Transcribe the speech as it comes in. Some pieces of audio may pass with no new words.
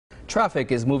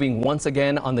Traffic is moving once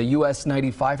again on the US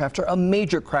 95 after a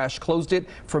major crash closed it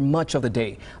for much of the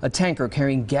day. A tanker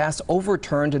carrying gas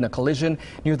overturned in a collision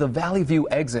near the Valley View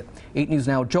exit. 8 News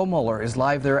Now Joe Muller is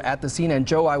live there at the scene. And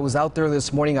Joe, I was out there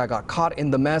this morning. I got caught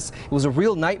in the mess. It was a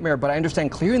real nightmare, but I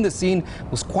understand clearing the scene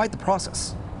was quite the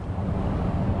process.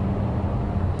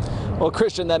 Well,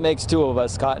 Christian, that makes two of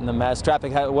us caught in the mess.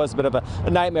 Traffic was a bit of a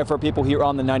nightmare for people here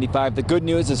on the 95. The good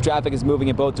news is traffic is moving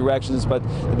in both directions, but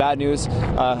the bad news,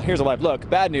 here's a live look.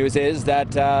 Bad news is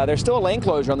that there's still a lane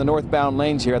closure on the northbound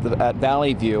lanes here at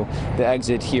Valley View, the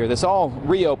exit here. This all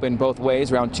reopened both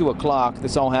ways around 2 o'clock.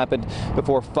 This all happened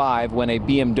before 5 when a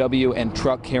BMW and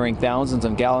truck carrying thousands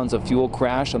of gallons of fuel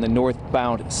crashed on the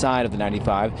northbound side of the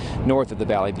 95, north of the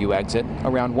Valley View exit.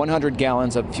 Around 100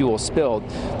 gallons of fuel spilled.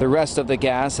 The rest of the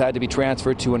gas had to be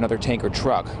transferred to another tanker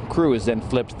truck. Crews then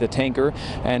flipped the tanker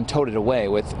and towed it away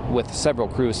with several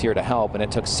crews here to help, and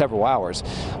it took several hours.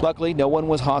 Luckily, no one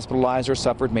was hospitalized or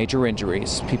suffered major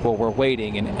injuries. People were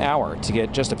waiting an hour to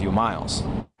get just a few miles.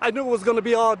 I knew it was going to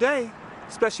be all day,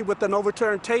 especially with an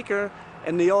overturned tanker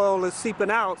and the oil is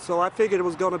seeping out, so I figured it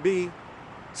was going to be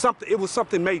something, it was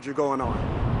something major going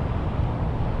on.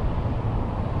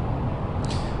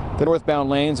 The northbound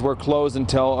lanes were closed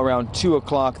until around 2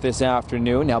 o'clock this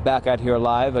afternoon. Now back out here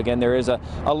live. Again, there is a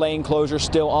lane closure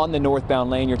still on the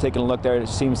northbound lane. You're taking a look there. It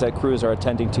seems that crews are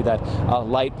attending to that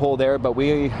light pole there. But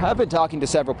we have been talking to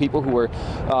several people who were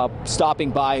stopping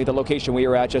by the location we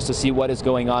were at just to see what is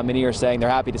going on. Many are saying they're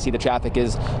happy to see the traffic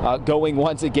is going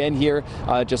once again here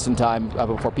just in time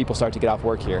before people start to get off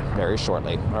work here very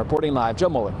shortly. Reporting live, Joe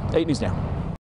Muller, 8 News Now.